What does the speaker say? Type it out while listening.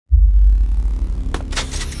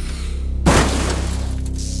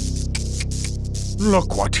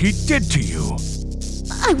Look what he did to you.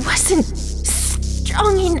 I wasn't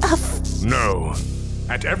strong enough. No.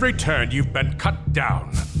 At every turn, you've been cut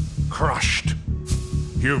down, crushed,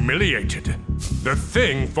 humiliated. The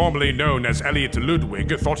Thing, formerly known as Elliot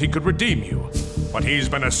Ludwig, thought he could redeem you. But he's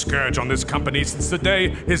been a scourge on this company since the day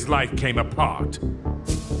his life came apart.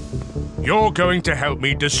 You're going to help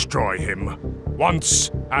me destroy him,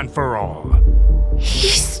 once and for all.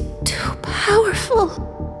 He's too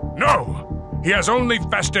powerful. No! He has only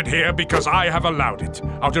festered here because I have allowed it,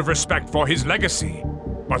 out of respect for his legacy.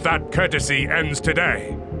 But that courtesy ends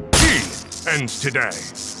today. He ends today.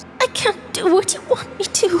 I can't do what you want me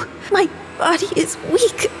to. My body is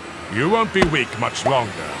weak. You won't be weak much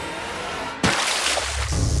longer.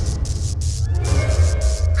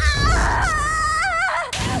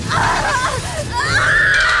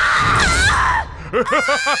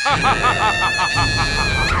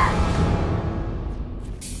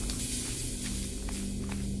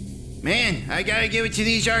 Man, I gotta give it to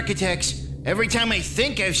these architects. Every time I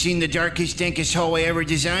think I've seen the darkest, dankest hallway ever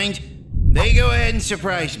designed, they go ahead and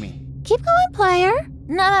surprise me. Keep going, player.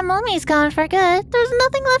 Now that Mummy's gone for good, there's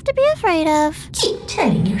nothing left to be afraid of. Keep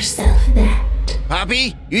telling yourself that.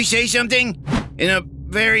 Poppy, you say something? In a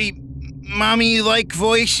very mommy-like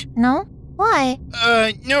voice? No? Why?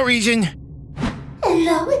 No reason.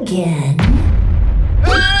 Hello again.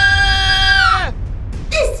 Ah!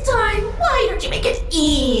 This time, why don't you make it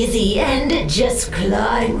easy and just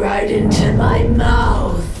climb right into my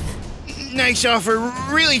mouth? Nice offer,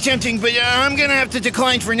 really tempting, but I'm gonna have to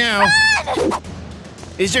decline for now. Run!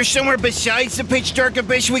 Is there somewhere besides the pitch dark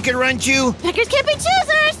abyss we could run to? Pickers can't be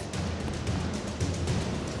choosers!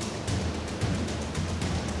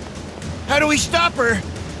 How do we stop her?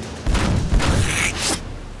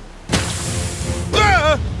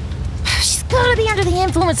 Ah! She's gotta be under the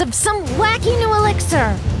influence of some wacky new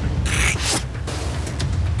elixir.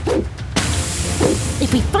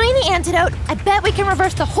 If we find the antidote, I bet we can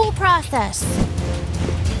reverse the whole process.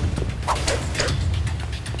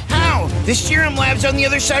 How? The serum lab's on the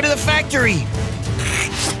other side of the factory.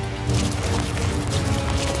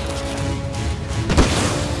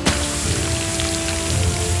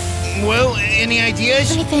 Well, any ideas?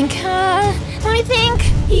 Let me think.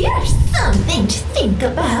 Here's something to think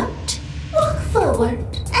about. Walk forward,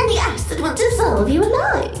 and the acid will dissolve you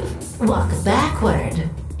alive. Walk backward,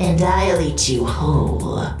 and I'll eat you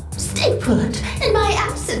whole. Stay put, and my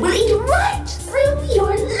acid will eat right through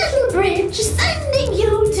your little bridge, sending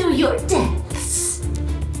you to your deaths.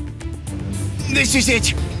 This is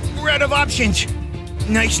it. We're out of options.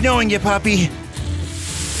 Nice knowing you, Poppy.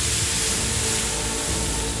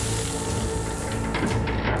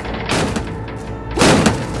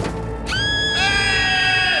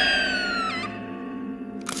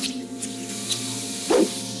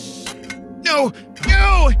 No!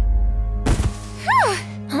 No!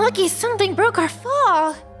 Lucky something broke our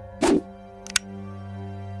fall.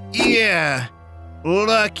 Yeah,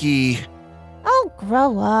 lucky. Oh,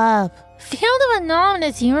 grow up. Field of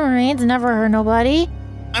Anonymous human remains never hurt nobody.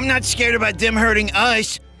 I'm not scared about them hurting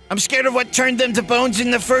us. I'm scared of what turned them to bones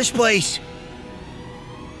in the first place.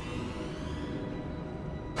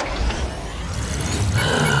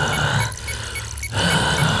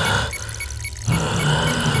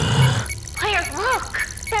 Player, look!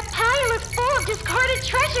 That pile is full of discarded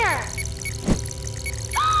treasure!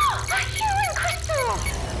 A healing crystal!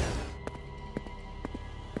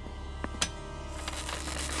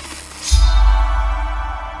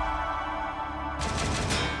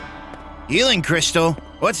 Healing crystal?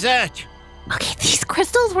 What's that? Okay, these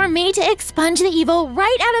crystals were made to expunge the evil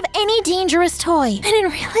right out of any dangerous toy. I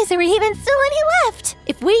didn't realize there were even still any left.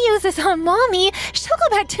 If we use this on Mommy, she'll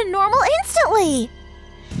go back to normal instantly.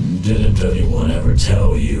 Didn't anyone ever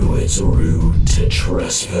tell you it's rude to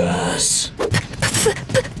trespass?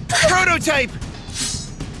 Prototype!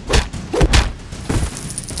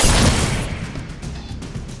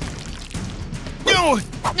 No!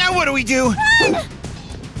 Now what do we do? Run!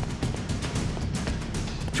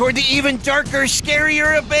 Toward the even darker,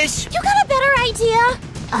 scarier abyss? You got a better idea?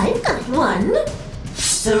 I've got one.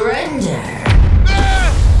 Surrender.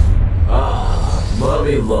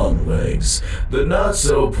 Mommy Longlegs, the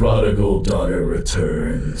not-so-prodigal daughter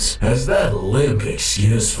returns. Has that limp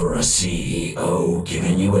excuse for a CEO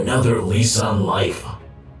given you another lease on life?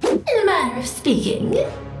 In a manner of speaking.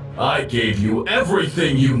 I gave you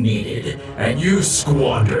everything you needed, and you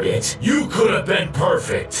squandered it. You could have been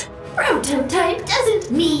perfect. Prototype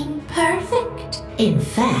doesn't mean perfect. In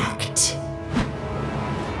fact,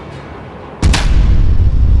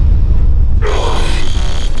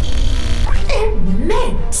 they're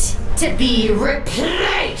meant to be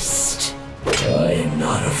replaced. I am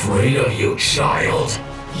not afraid of you, child.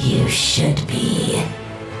 You should be.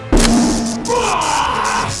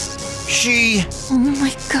 She... Oh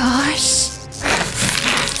my gosh.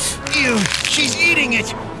 Ew, she's eating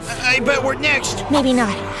it. I bet we're next. Maybe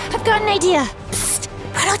not. I've got an idea. Psst!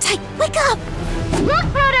 Prototype, wake up! Look,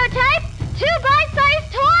 Prototype! 2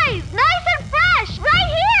 bite-sized toys! Nice and fresh! Right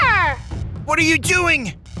here! What are you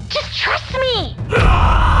doing? Just trust me!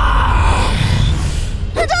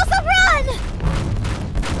 And also run!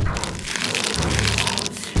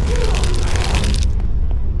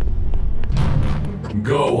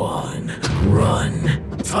 Go on,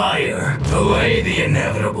 run, tire, delay the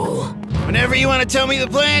inevitable. Whenever you want to tell me the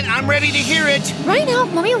plan, I'm ready to hear it. Right now,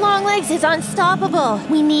 Mummy Longlegs is unstoppable.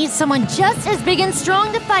 We need someone just as big and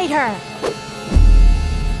strong to fight her.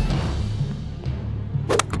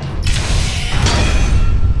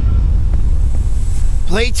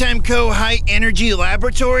 Playtime Co. High Energy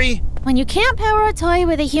Laboratory? When you can't power a toy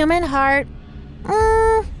with a human heart,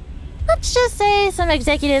 let's just say some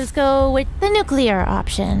executives go with the nuclear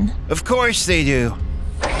option. Of course they do.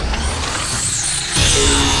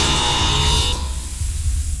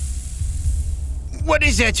 What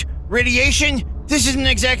is that? Radiation? This isn't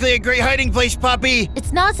exactly a great hiding place, Poppy.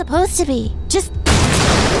 It's not supposed to be. Just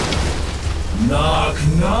Knock.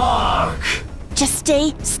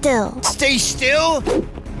 stay still. Stay still?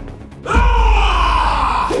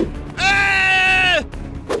 Ah! Ah!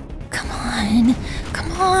 Come on.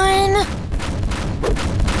 Come on.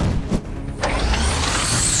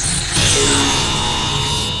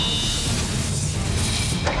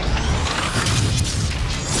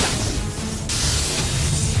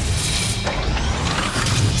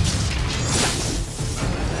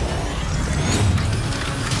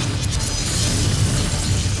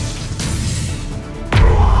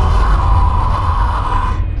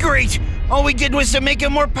 Great! All we did was to make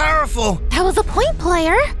him more powerful. That was the point,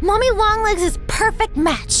 player. Mommy Longlegs is perfect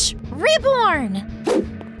match. Reborn.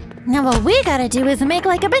 Now what we gotta do is make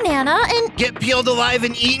like a banana and... Get peeled alive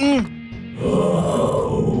and eaten?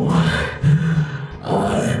 Oh,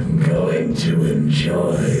 I'm going to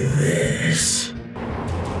enjoy this.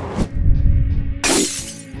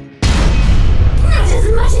 Not as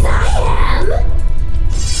much as I am.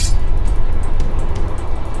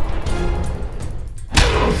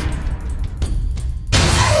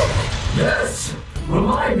 Yes,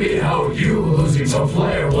 remind me how you losing to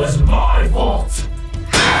Flair was my fault.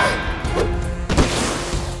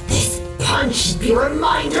 This punch should be a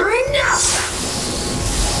reminder enough.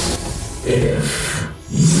 If